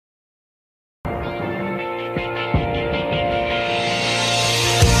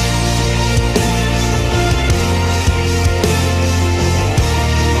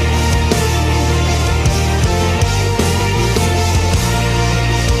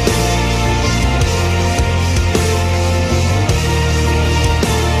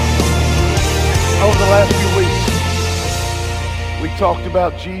talked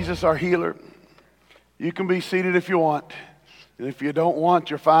about Jesus, our healer. You can be seated if you want. And if you don't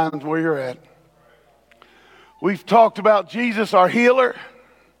want, you're fine where you're at. We've talked about Jesus, our healer.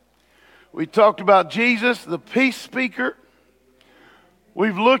 We talked about Jesus, the peace speaker.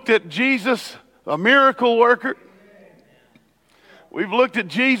 We've looked at Jesus, a miracle worker. We've looked at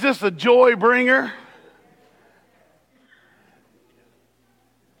Jesus, the joy bringer.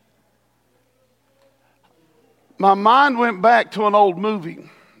 My mind went back to an old movie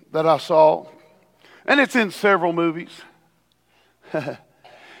that I saw, and it's in several movies.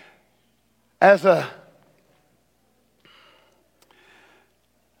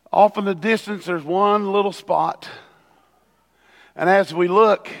 Off in the distance, there's one little spot, and as we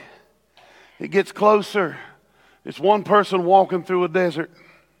look, it gets closer. It's one person walking through a desert,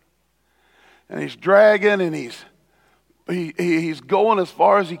 and he's dragging, and he's going as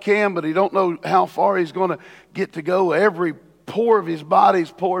far as he can, but he don't know how far he's going to get to go. Every pore of his body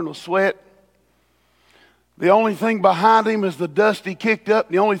is pouring with sweat. The only thing behind him is the dust he kicked up.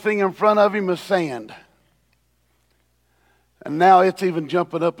 The only thing in front of him is sand. And now it's even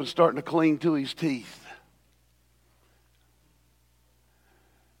jumping up and starting to cling to his teeth.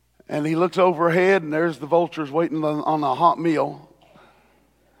 And he looks overhead, and there's the vultures waiting on a hot meal.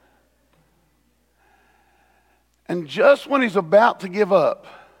 And just when he's about to give up,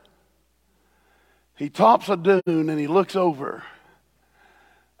 he tops a dune and he looks over.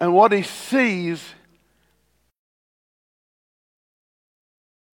 And what he sees,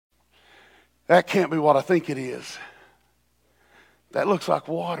 that can't be what I think it is. That looks like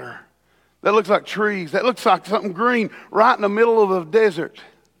water. That looks like trees. That looks like something green right in the middle of a desert.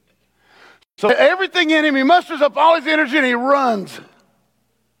 So everything in him, he musters up all his energy and he runs.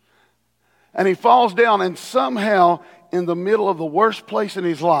 And he falls down, and somehow in the middle of the worst place in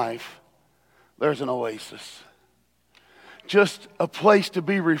his life, there's an oasis. Just a place to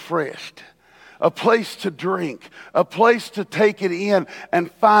be refreshed, a place to drink, a place to take it in and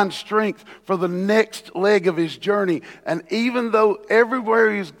find strength for the next leg of his journey. And even though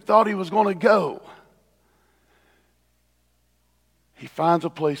everywhere he thought he was going to go, he finds a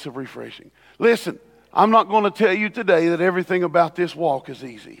place of refreshing. Listen, I'm not going to tell you today that everything about this walk is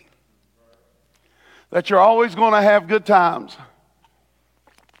easy, that you're always going to have good times.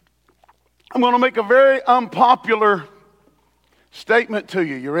 I'm going to make a very unpopular statement to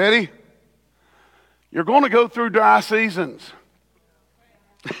you. You ready? You're going to go through dry seasons.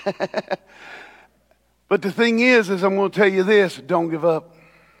 But the thing is I'm going to tell you this: don't give up.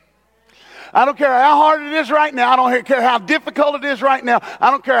 I don't care how hard it is right now. I don't care how difficult it is right now.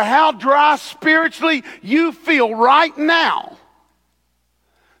 I don't care how dry spiritually you feel right now.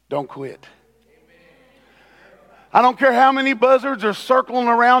 Don't quit. I don't care how many buzzards are circling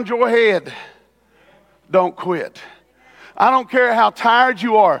around your head. Don't quit. I don't care how tired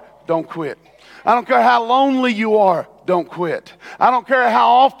you are. Don't quit. I don't care how lonely you are. Don't quit. I don't care how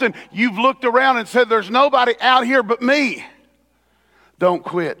often you've looked around and said, there's nobody out here but me. Don't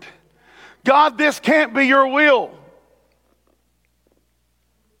quit. God, this can't be your will.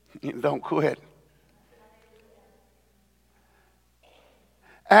 Don't quit.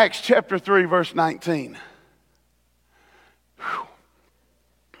 Acts chapter 3, verse 19.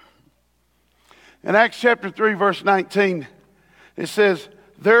 In Acts chapter 3, verse 19, it says,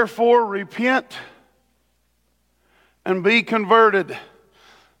 therefore repent and be converted.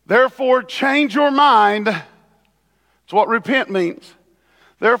 Therefore change your mind. That's what repent means.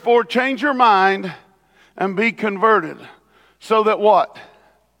 Therefore change your mind and be converted. So that what?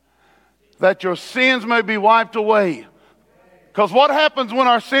 That your sins may be wiped away. Because what happens when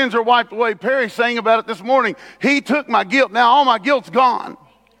our sins are wiped away? Perry sang about it this morning. He took my guilt. Now all my guilt's gone.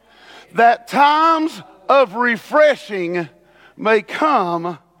 That times of refreshing may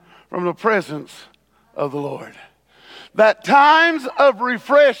come from the presence of the Lord. That times of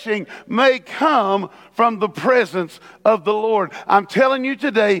refreshing may come from the presence of the Lord. I'm telling you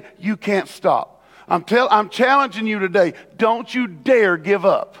today, you can't stop. I'm challenging you today, don't you dare give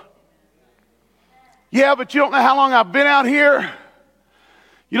up. Yeah, but you don't know how long I've been out here.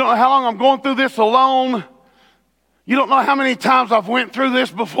 You don't know how long I'm going through this alone. You don't know how many times I've went through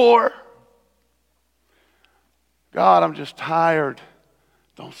this before. God, I'm just tired.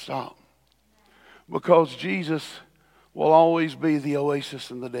 Don't stop. Because Jesus will always be the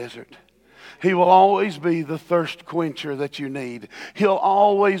oasis in the desert. He will always be the thirst quencher that you need. He'll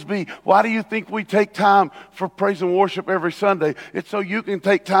always be. Why do you think we take time for praise and worship every Sunday? It's so you can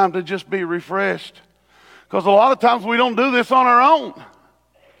take time to just be refreshed. Because a lot of times we don't do this on our own.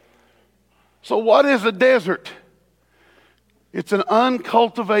 So what is a desert? It's an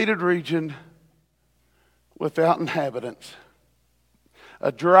uncultivated region without inhabitants.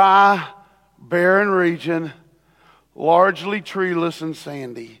 a dry, barren region, largely treeless and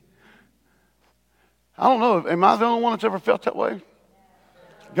sandy. I don't know, am I the only one that's ever felt that way?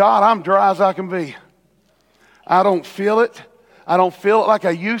 God, I'm dry as I can be. I don't feel it. I don't feel it like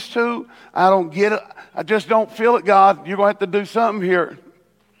I used to. I don't get it. I just don't feel it, God. You're going to have to do something here.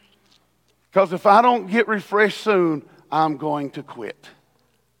 Because if I don't get refreshed soon, I'm going to quit.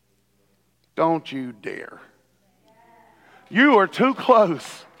 Don't you dare. You are too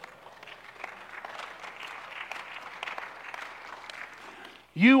close.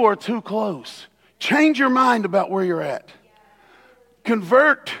 You are too close. Change your mind about where you're at.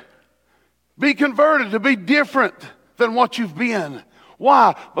 Convert. Be converted to be different than what you've been.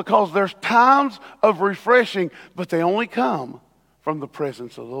 Why? Because there's times of refreshing, but they only come from the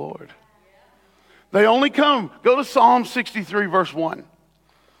presence of the Lord. They only come. Go to Psalm 63, verse 1.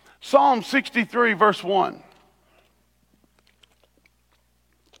 Psalm 63, verse 1.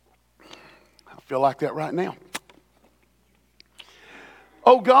 I feel like that right now.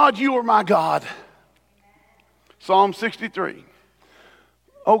 Oh God, you are my God. Psalm 63.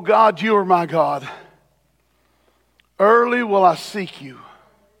 Oh God, you are my God. Early will I seek you.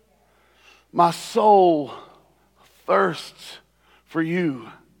 My soul thirsts for you.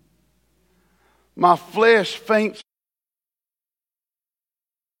 My flesh faints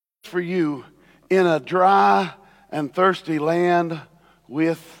for you in a dry and thirsty land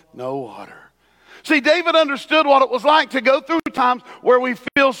with no water. See, David understood what it was like to go through times where we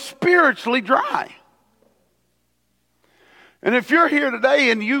feel spiritually dry. And if you're here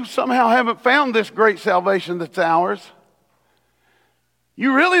today and you somehow haven't found this great salvation that's ours,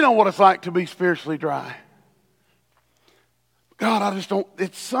 you really know what it's like to be spiritually dry. God, I just don't,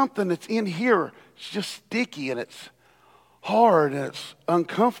 it's something that's in here. It's just sticky and it's hard and it's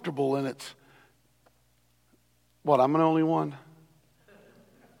uncomfortable and it's, what, I'm the only one?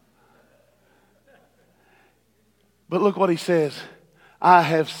 But look what he says. I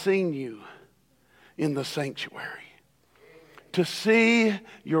have seen you in the sanctuary to see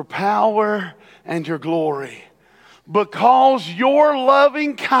your power and your glory. Because your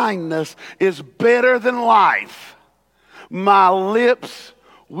loving kindness is better than life, my lips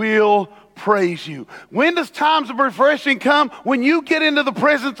will praise you. When does times of refreshing come? When you get into the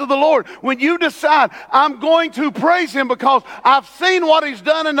presence of the Lord. When you decide, I'm going to praise Him because I've seen what He's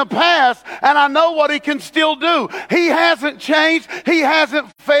done in the past and I know what He can still do. He hasn't changed. He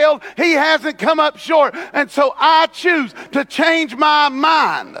hasn't failed. He hasn't come up short. And so I choose to change my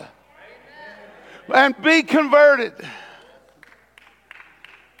mind and be converted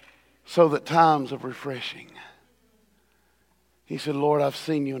so that times of refreshing. He said, Lord, I've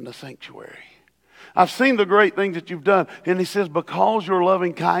seen you in the sanctuary. I've seen the great things that you've done. And he says, because your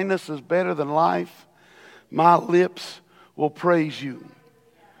loving kindness is better than life, my lips will praise you.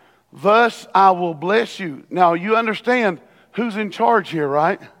 Thus I will bless you. Now you understand who's in charge here,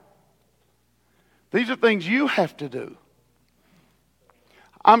 right? These are things you have to do.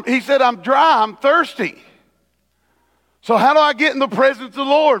 He said, I'm dry, I'm thirsty. So how do I get in the presence of the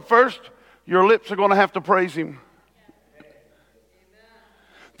Lord? First, your lips are going to have to praise Him.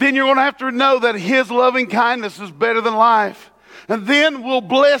 Then you're going to have to know that His loving kindness is better than life. And then we'll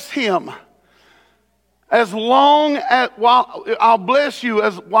bless Him. As long as, I'll bless you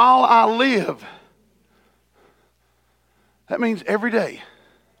as while I live. That means every day.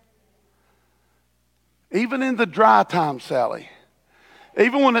 Even in the dry times, Sally.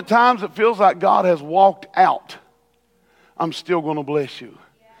 Even when at times it feels like God has walked out, I'm still going to bless you.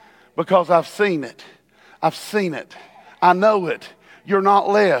 Because I've seen it. I've seen it. I know it. You're not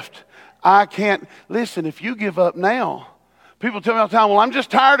left. I can't. Listen, if you give up now, people tell me all the time, well, I'm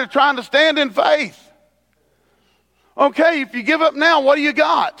just tired of trying to stand in faith. Okay, if you give up now, what do you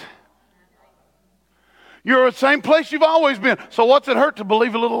got? You're at the same place you've always been. So what's it hurt to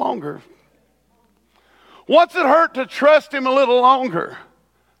believe a little longer? What's it hurt to trust Him a little longer?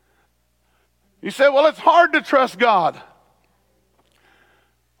 You say, well, it's hard to trust God.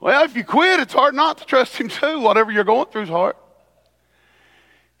 Well, if you quit, it's hard not to trust Him too. Whatever you're going through is hard.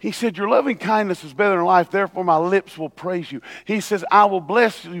 He said, your loving kindness is better than life, therefore my lips will praise you. He says, I will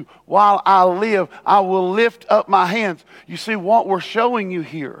bless you while I live. I will lift up my hands. You see, what we're showing you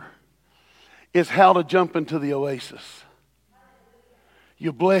here is how to jump into the oasis.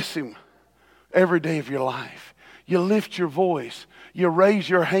 You bless Him every day of your life. You lift your voice. You raise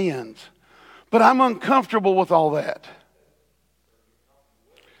your hands. But I'm uncomfortable with all that.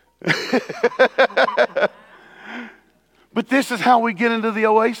 But this is how we get into the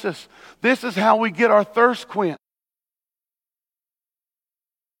oasis. This is how we get our thirst quench.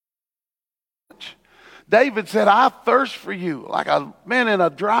 David said, I thirst for you like I've been in a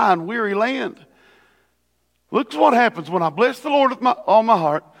dry and weary land. Look what happens when I bless the Lord with all my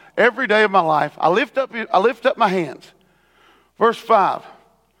heart every day of my life. I lift up my hands. Verse 5,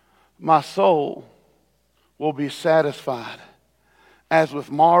 my soul will be satisfied as with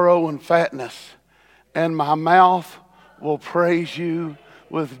marrow and fatness, and my mouth will praise you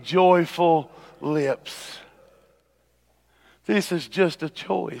with joyful lips. This is just a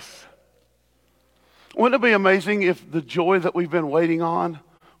choice. Wouldn't it be amazing if the joy that we've been waiting on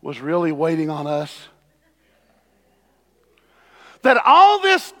was really waiting on us? That all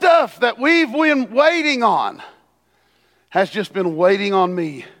this stuff that we've been waiting on has just been waiting on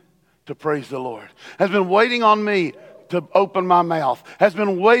me to praise the Lord. Has been waiting on me to open my mouth. Has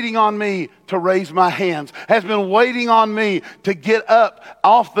been waiting on me to raise my hands. Has been waiting on me to get up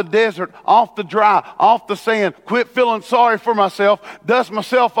off the desert, off the dry, off the sand, quit feeling sorry for myself, dust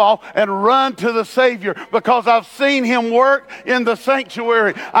myself off, and run to the Savior, because I've seen Him work in the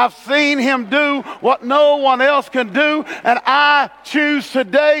sanctuary. I've seen Him do what no one else can do, and I choose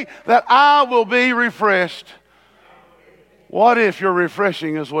today that I will be refreshed. What if your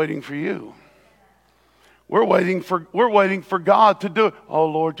refreshing is waiting for you? We're waiting for God to do it. Oh,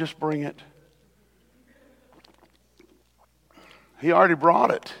 Lord, just bring it. He already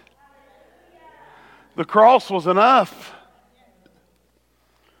brought it. The cross was enough.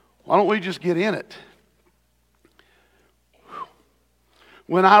 Why don't we just get in it?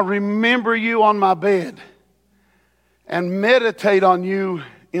 When I remember you on my bed and meditate on you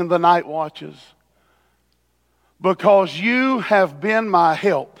in the night watches, because you have been my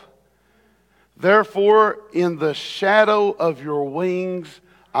help. Therefore, in the shadow of your wings,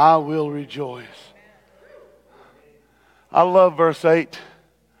 I will rejoice. I love verse 8.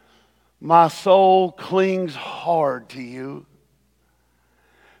 My soul clings hard to you.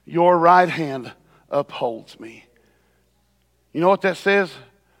 Your right hand upholds me. You know what that says?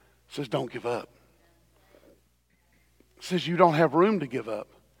 It says, don't give up. It says you don't have room to give up.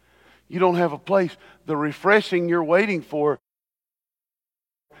 You don't have a place. The refreshing you're waiting for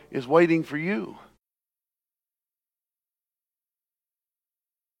is waiting for you.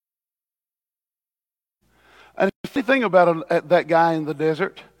 And the thing about that guy in the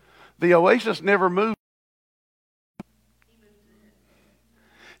desert, the oasis never moved.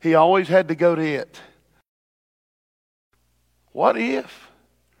 He always had to go to it. What if,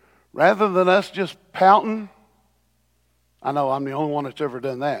 rather than us just pouting, I know I'm the only one that's ever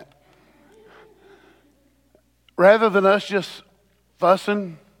done that. Rather than us just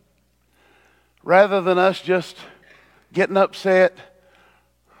fussing, rather than us just getting upset.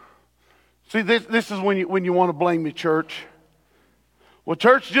 See, this is when you want to blame the church. Well,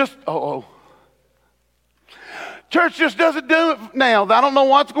 church just doesn't do it now. I don't know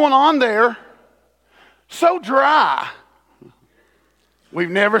what's going on there. So dry. We've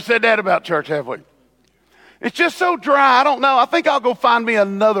never said that about church, have we? It's just so dry. I don't know. I think I'll go find me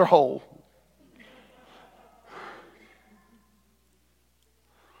another hole.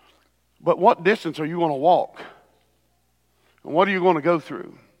 But what distance are you going to walk? And what are you going to go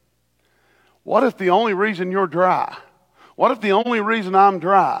through? What if the only reason you're dry, what if the only reason I'm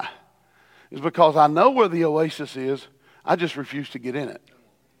dry is because I know where the oasis is, I just refuse to get in it?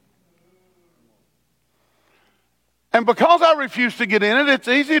 And because I refuse to get in it, it's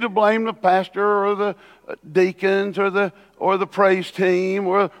easy to blame the pastor or the deacons or the praise team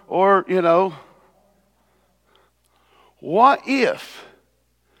or you know. What if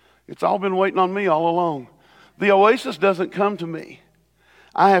it's all been waiting on me all along? The oasis doesn't come to me.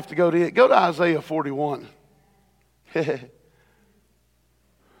 I have to go to it. Go to Isaiah 41.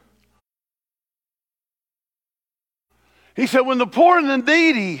 He said, when the poor and the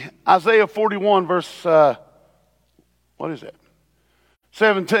needy, Isaiah 41 verse, what is that?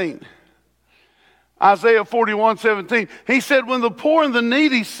 17. Isaiah 41:17. He said, when the poor and the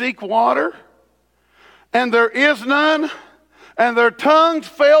needy seek water, and there is none, and their tongues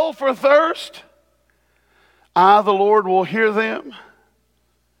fail for thirst, I, the Lord, will hear them.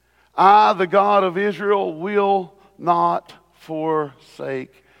 I, the God of Israel, will not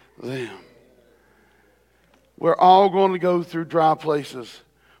forsake them. We're all going to go through dry places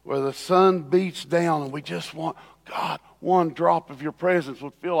where the sun beats down and we just want, God, one drop of your presence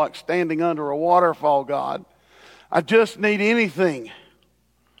would feel like standing under a waterfall, God. I just need anything.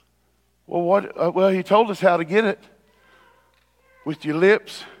 Well, he told us how to get it. With your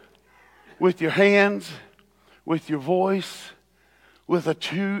lips, with your hands, with your voice, with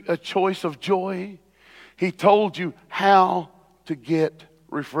a choice of joy. He told you how to get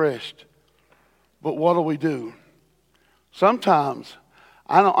refreshed. But what do we do? Sometimes,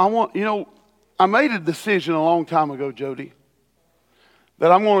 I'm I made a decision a long time ago, Jody,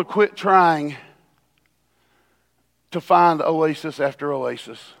 that I'm going to quit trying to find oasis after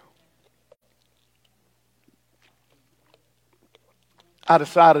oasis. I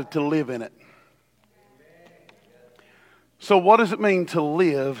decided to live in it. So what does it mean to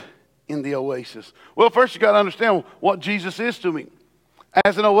live in the oasis? Well, first you got to understand what Jesus is to me.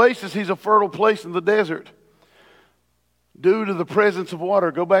 As an oasis, he's a fertile place in the desert. Due to the presence of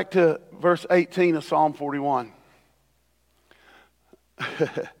water. Go back to verse 18 of Psalm 41.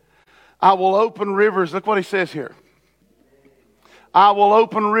 I will open rivers. Look what he says here. I will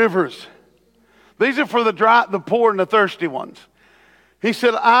open rivers. These are for the dry, the poor, and the thirsty ones. He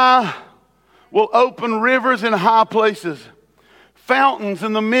said, I will open rivers in high places, fountains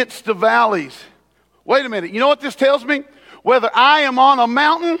in the midst of valleys. Wait a minute. You know what this tells me? Whether I am on a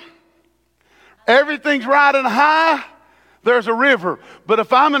mountain, everything's riding high, there's a river. But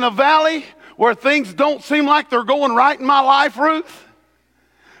if I'm in a valley where things don't seem like they're going right in my life, Ruth,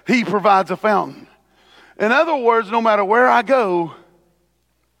 he provides a fountain. In other words, no matter where I go,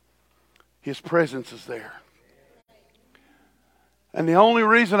 his presence is there. And the only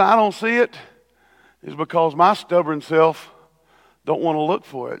reason I don't see it is because my stubborn self don't want to look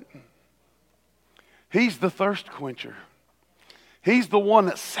for it. He's the thirst quencher. He's the one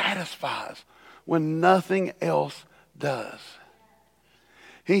that satisfies when nothing else does.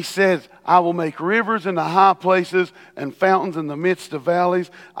 He says, I will make rivers in the high places and fountains in the midst of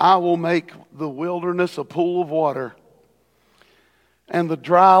valleys. I will make the wilderness a pool of water and the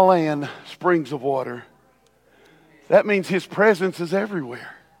dry land springs of water. That means his presence is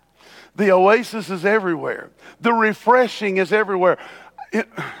everywhere. The oasis is everywhere. The refreshing is everywhere.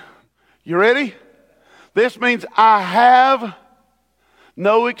 You ready? This means I have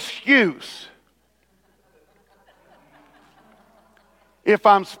no excuse if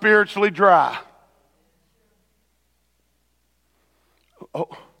I'm spiritually dry. Oh,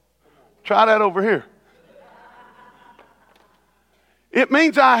 try that over here. It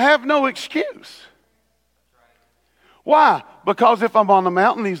means I have no excuse. Why? Because if I'm on the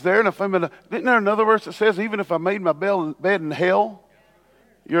mountain, he's there. And if I'm in a, isn't there another verse that says, even if I made my bed in hell,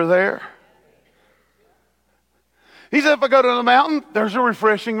 you're there? He said, if I go to the mountain, there's a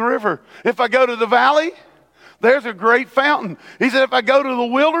refreshing river. If I go to the valley, there's a great fountain. He said, if I go to the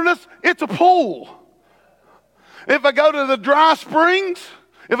wilderness, it's a pool. If I go to the dry springs,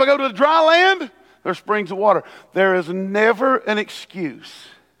 if I go to the dry land, there's springs of water. There is never an excuse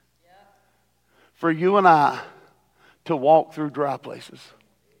for you and I to walk through dry places.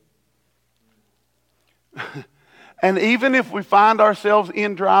 And even if we find ourselves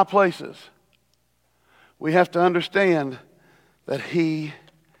in dry places, we have to understand that he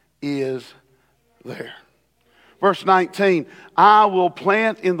is there. Verse 19, I will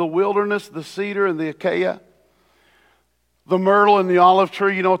plant in the wilderness the cedar and the acacia, the myrtle and the olive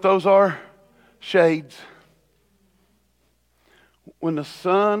tree. You know what those are? Shades. When the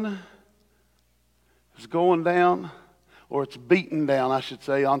sun is going down, or it's beaten down, I should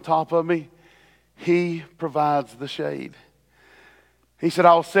say, on top of me, he provides the shade. He said,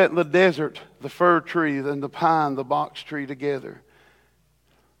 I'll set in the desert the fir tree and the pine, the box tree together.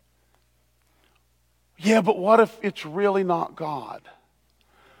 Yeah, but what if it's really not God?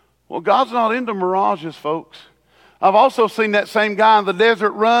 Well, God's not into mirages, folks. I've also seen that same guy in the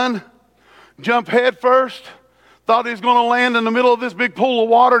desert run, jump head first, thought he was going to land in the middle of this big pool of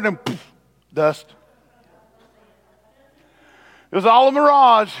water, and then poof, dust. It was all a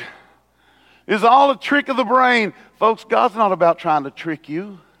mirage. It was all a trick of the brain. Folks, God's not about trying to trick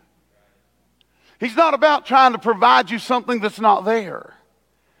you. He's not about trying to provide you something that's not there.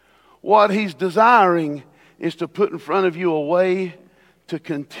 What he's desiring is to put in front of you a way to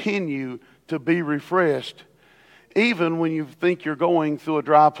continue to be refreshed, even when you think you're going through a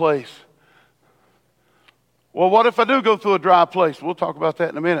dry place. Well, what if I do go through a dry place? We'll talk about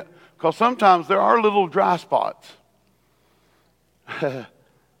that in a minute. Because sometimes there are little dry spots.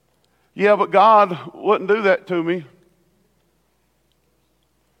 Yeah, but God wouldn't do that to me.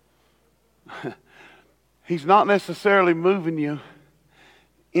 He's not necessarily moving you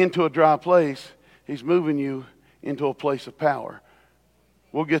into a dry place. He's moving you into a place of power.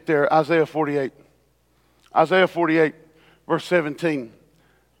 We'll get there. Isaiah 48. Isaiah 48, verse 17.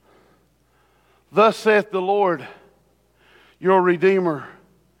 Thus saith the Lord, your Redeemer.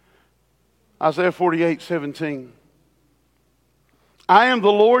 Isaiah 48, 17. I am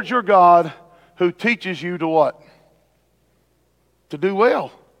the Lord your God who teaches you to what? To do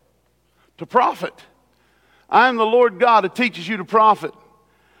well. To profit. I am the Lord God who teaches you to profit.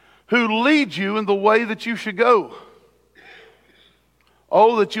 Who leads you in the way that you should go.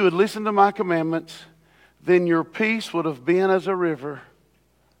 Oh, that you would listen to my commandments, then your peace would have been as a river,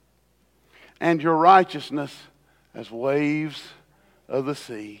 and your righteousness as waves of the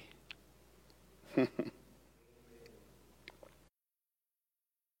sea.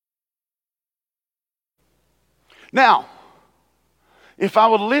 Now, if I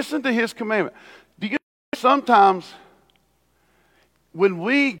would listen to his commandment, do you know sometimes when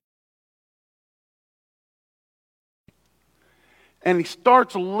we, and he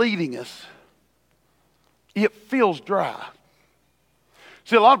starts leading us, it feels dry.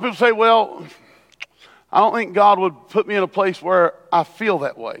 See, a lot of people say, well, I don't think God would put me in a place where I feel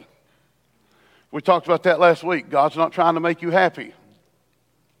that way. We talked about that last week. God's not trying to make you happy.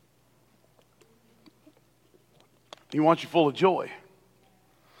 He wants you full of joy.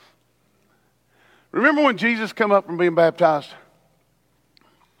 Remember when Jesus came up from being baptized?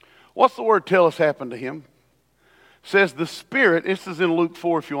 What's the word tell us happened to him? It says the Spirit, this is in Luke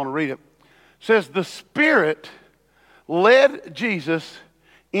 4 if you want to read it. It says the Spirit led Jesus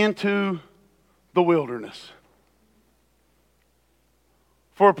into the wilderness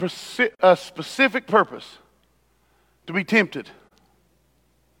for a specific purpose, to be tempted.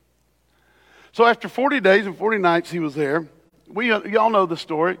 So after 40 days and 40 nights he was there. Y'all know the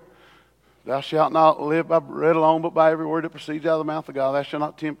story. Thou shalt not live by bread alone, but by every word that proceeds out of the mouth of God. Thou shalt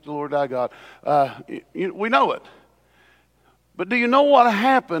not tempt the Lord thy God. We know it. But do you know what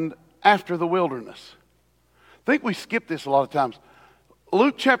happened after the wilderness? I think we skip this a lot of times.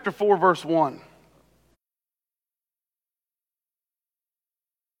 Luke chapter 4, verse 1.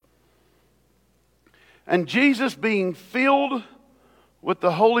 And Jesus, being filled with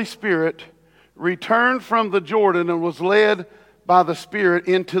the Holy Spirit, returned from the Jordan and was led by the Spirit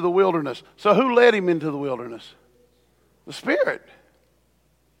into the wilderness. So who led him into the wilderness? The Spirit.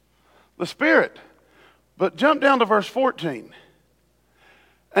 The Spirit. But jump down to verse 14.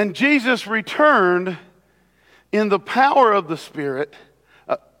 And Jesus returned in the power of the Spirit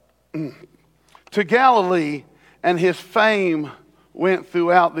to Galilee, and his fame went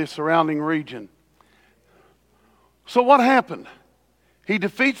throughout the surrounding region. So what happened? He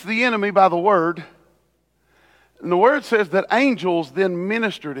defeats the enemy by the word. And the word says that angels then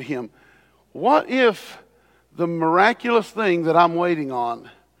minister to him. What if the miraculous thing that I'm waiting on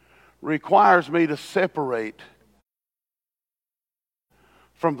requires me to separate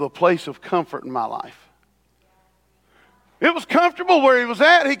from the place of comfort in my life? It was comfortable where he was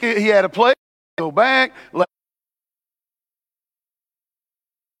at. He had a place to go back, lay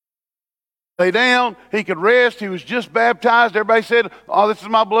down. He could rest. He was just baptized. Everybody said, oh, this is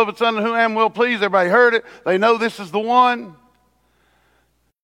my beloved Son in whom I am well pleased. Everybody heard it. They know this is the one.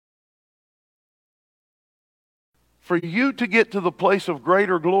 For you to get to the place of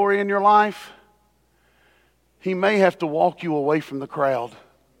greater glory in your life, he may have to walk you away from the crowd.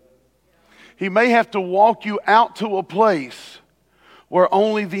 He may have to walk you out to a place where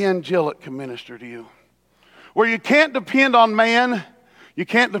only the angelic can minister to you. Where you can't depend on man. You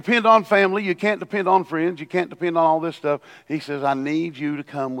can't depend on family. You can't depend on friends. You can't depend on all this stuff. He says, I need you to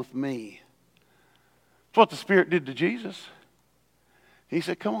come with me. That's what the Spirit did to Jesus. He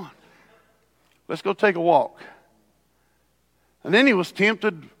said, come on. Let's go take a walk. And then he was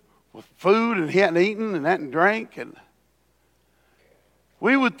tempted with food, and he hadn't eaten and hadn't drank. And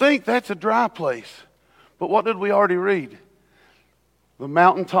we would think that's a dry place. But what did we already read? The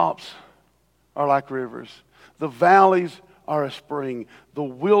mountaintops are like rivers. The valleys are a spring. The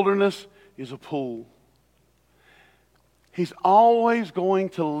wilderness is a pool. He's always going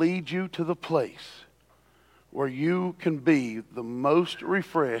to lead you to the place where you can be the most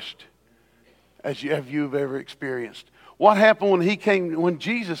refreshed as you've ever experienced. What happened when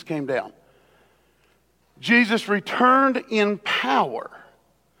Jesus came down? Jesus returned in power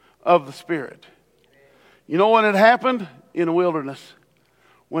of the Spirit. You know when it happened? In the wilderness.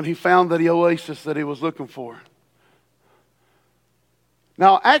 When he found the oasis that he was looking for.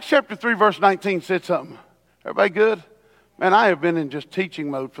 Now, Acts chapter 3, verse 19 said something. Everybody good? Man, I have been in just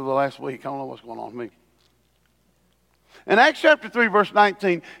teaching mode for the last week. I don't know what's going on with me. In Acts chapter 3, verse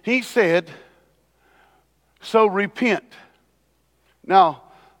 19, he said, so repent. Now,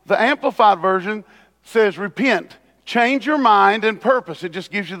 the Amplified version says repent. Change your mind and purpose. It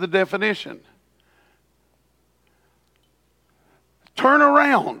just gives you the definition. Turn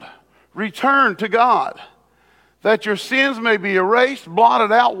around. Return to God. That your sins may be erased,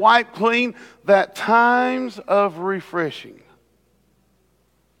 blotted out, wiped clean, that times of refreshing.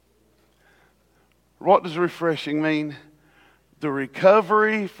 What does refreshing mean? The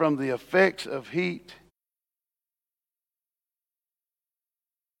recovery from the effects of heat,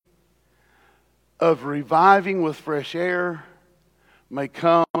 of reviving with fresh air, may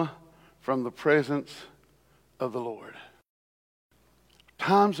come from the presence of the Lord.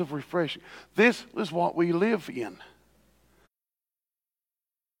 Times of refreshing. This is what we live in.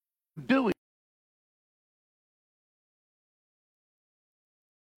 Doing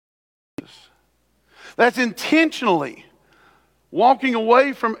this. That's intentionally walking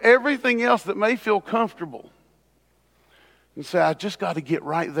away from everything else that may feel comfortable and say, I just got to get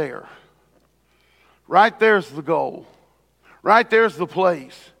right there. Right there's the goal. Right there's the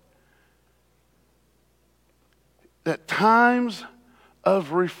place. That times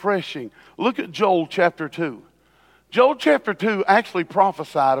of refreshing. Look at Joel chapter 2. Joel chapter 2 actually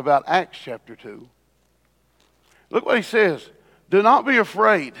prophesied about Acts chapter 2. Look what he says. Do not be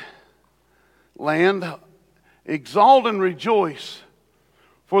afraid, land. Exalt and rejoice,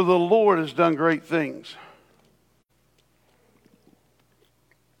 for the Lord has done great things.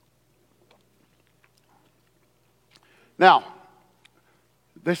 Now,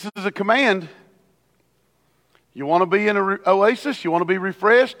 this is a command. You want to be in an oasis? You want to be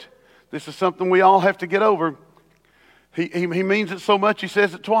refreshed? This is something we all have to get over. He means it so much, he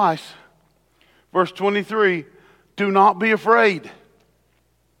says it twice. Verse 23, do not be afraid,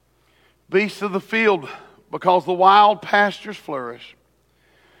 beasts of the field, because the wild pastures flourish,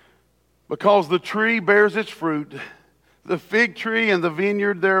 because the tree bears its fruit, the fig tree and the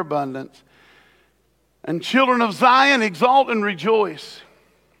vineyard their abundance. And children of Zion, exalt and rejoice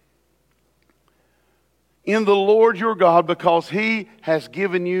in the Lord your God, because he has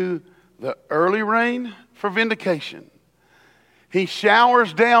given you the early rain for vindication. He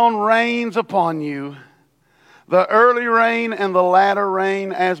showers down rains upon you, the early rain and the latter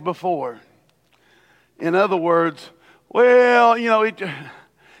rain as before. In other words, well,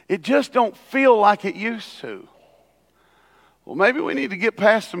 it just don't feel like it used to. Well, maybe we need to get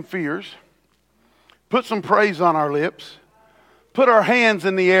past some fears, put some praise on our lips, put our hands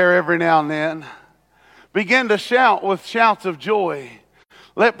in the air every now and then, begin to shout with shouts of joy.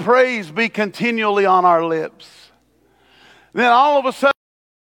 Let praise be continually on our lips. Then all of a sudden,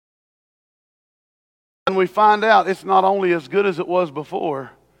 we find out it's not only as good as it was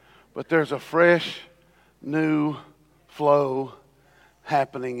before, but there's a fresh, new flow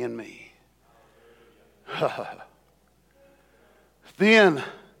happening in me. Then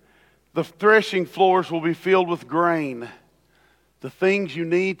the threshing floors will be filled with grain, the things you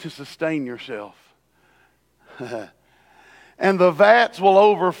need to sustain yourself. And the vats will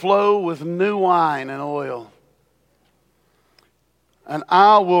overflow with new wine and oil. And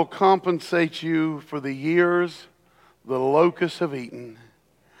I will compensate you for the years the locusts have eaten,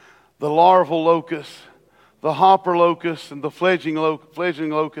 the larval locust, the hopper locust, and the fledgling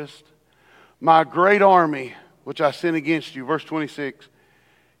locust, my great army, which I sent against you. Verse 26,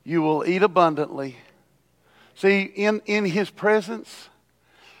 you will eat abundantly. See, in his presence,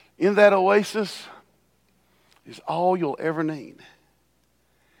 in that oasis, is all you'll ever need.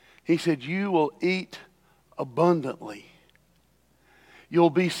 He said, you will eat abundantly. You'll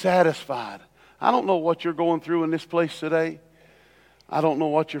be satisfied. I don't know what you're going through in this place today. I don't know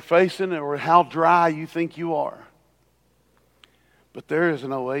what you're facing or how dry you think you are. But there is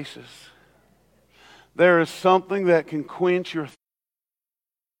an oasis. There is something that can quench your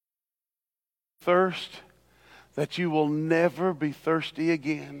thirst, that you will never be thirsty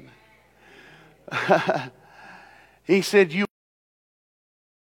again. He said, you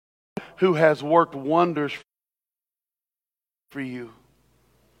who has worked wonders for you.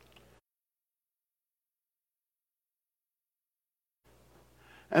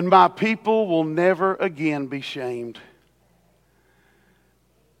 And my people will never again be shamed.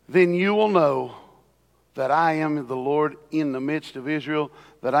 Then you will know that I am the Lord in the midst of Israel,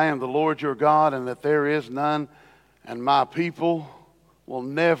 that I am the Lord your God, and that there is none, and my people will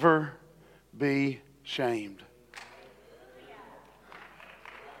never be shamed.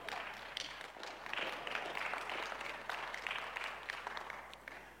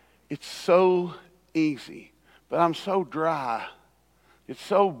 It's so easy, but I'm so dry. It's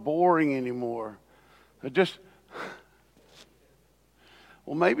so boring anymore.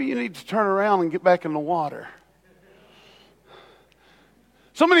 Well, maybe you need to turn around and get back in the water.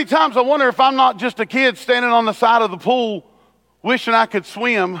 So many times I wonder if I'm not just a kid standing on the side of the pool wishing I could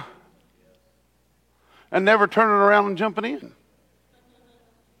swim and never turning around and jumping in.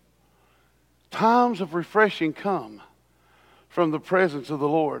 Times of refreshing come from the presence of the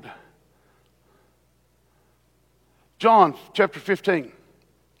Lord. John chapter 15,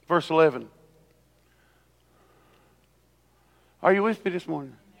 verse 11. Are you with me this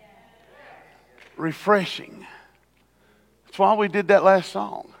morning? Yes. Refreshing. That's why we did that last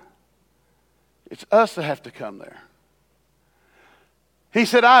song. It's us that have to come there. He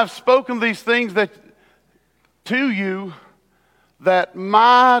said, I have spoken these things to you that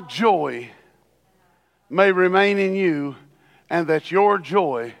my joy may remain in you and that your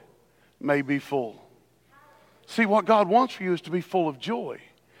joy may be full. See, what God wants for you is to be full of joy.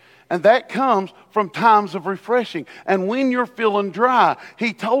 And that comes from times of refreshing. And when you're feeling dry,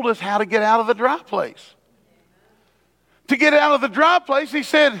 He told us how to get out of the dry place. To get out of the dry place, He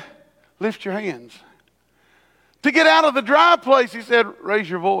said, lift your hands. To get out of the dry place, He said, raise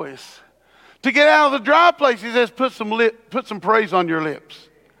your voice. To get out of the dry place, He says, put some praise on your lips.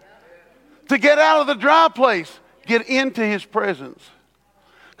 To get out of the dry place, get into His presence.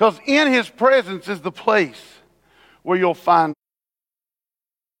 Because in His presence is the place where you'll find.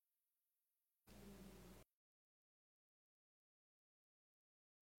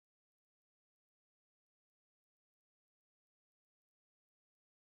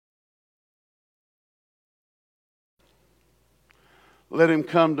 Let him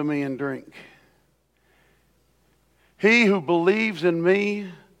come to me and drink. He who believes in me,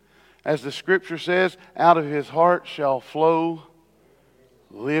 as the scripture says, out of his heart shall flow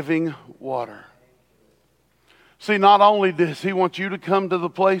living water. See, not only does He want you to come to the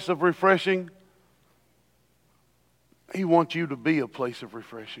place of refreshing, He wants you to be a place of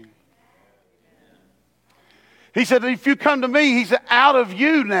refreshing. He said, if you come to me, He said, out of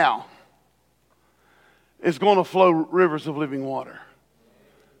you now is going to flow rivers of living water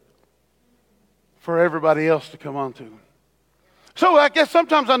for everybody else to come onto. So I guess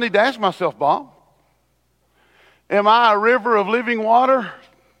sometimes I need to ask myself, Bob, am I a river of living water?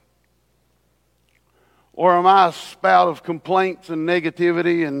 Or am I a spout of complaints and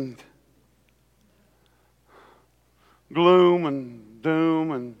negativity and gloom and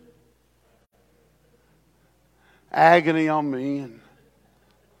doom and agony on me and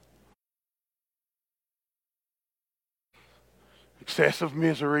excessive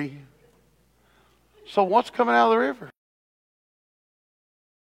misery? So what's coming out of the river?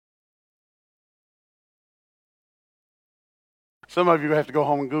 Some of you have to go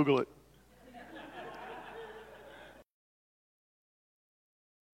home and Google it.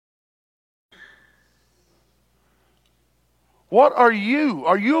 What are you?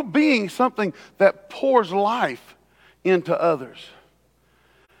 Are you being something that pours life into others?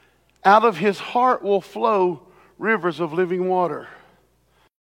 Out of his heart will flow rivers of living water.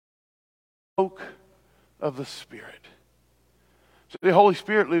 Smoke of the Spirit. So the Holy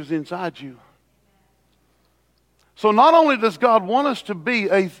Spirit lives inside you. So not only does God want us to be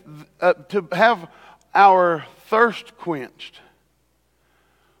to have our thirst quenched,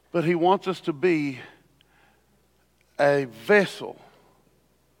 but He wants us to be a vessel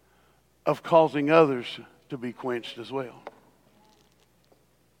of causing others to be quenched as well.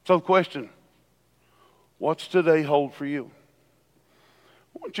 So the question, what's today hold for you?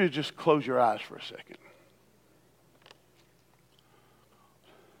 I want you to just close your eyes for a second.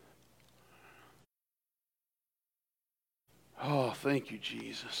 Oh, thank you,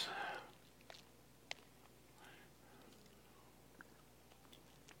 Jesus.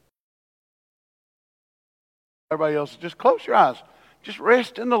 Everybody else, just close your eyes. Just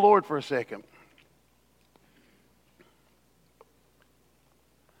rest in the Lord for a second.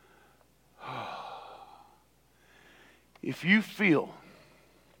 If you feel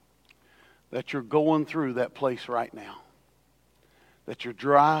that you're going through that place right now, that you're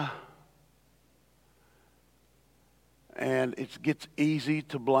dry, and it gets easy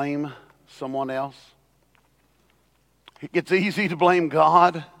to blame someone else, it gets easy to blame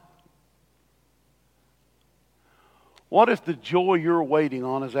God. What if the joy you're waiting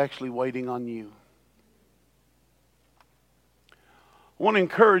on is actually waiting on you? I want to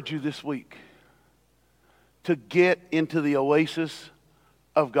encourage you this week to get into the oasis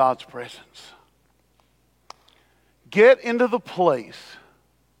of God's presence. Get into the place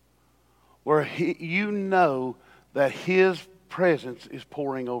where you know that His presence is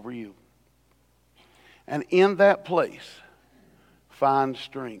pouring over you. And in that place, find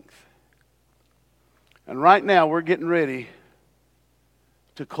strength. And right now, we're getting ready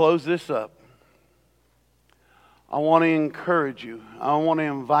to close this up. I want to encourage you. I want to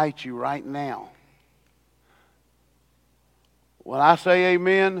invite you right now. When I say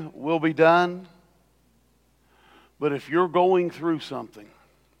amen, we'll be done. But if you're going through something,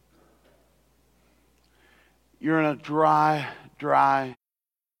 you're in a dry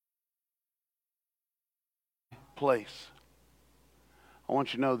place, I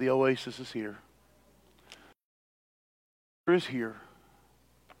want you to know the oasis is here. Is here.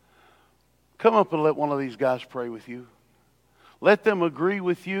 Come up and let one of these guys pray with you. Let them agree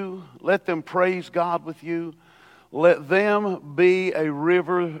with you. Let them praise God with you. Let them be a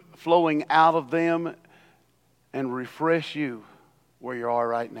river flowing out of them and refresh you where you are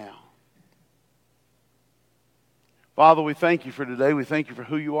right now. Father, we thank you for today. We thank you for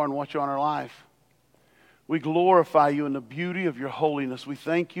who you are and what you are in our life. We glorify you in the beauty of your holiness. We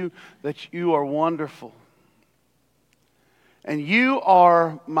thank you that you are wonderful. And you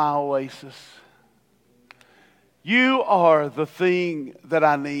are my oasis. You are the thing that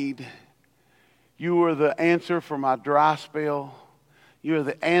I need. You are the answer for my dry spell. You are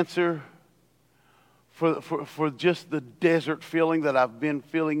the answer for just the desert feeling that I've been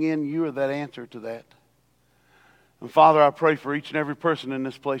feeling in. You are that answer to that. And Father, I pray for each and every person in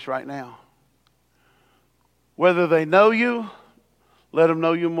this place right now. Whether they know you, let them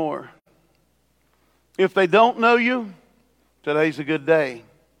know you more. If they don't know you, today's a good day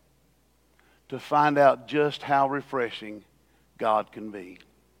to find out just how refreshing God can be.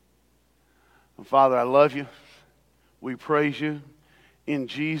 And Father, I love you. We praise you in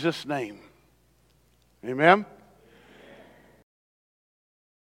Jesus' name. Amen.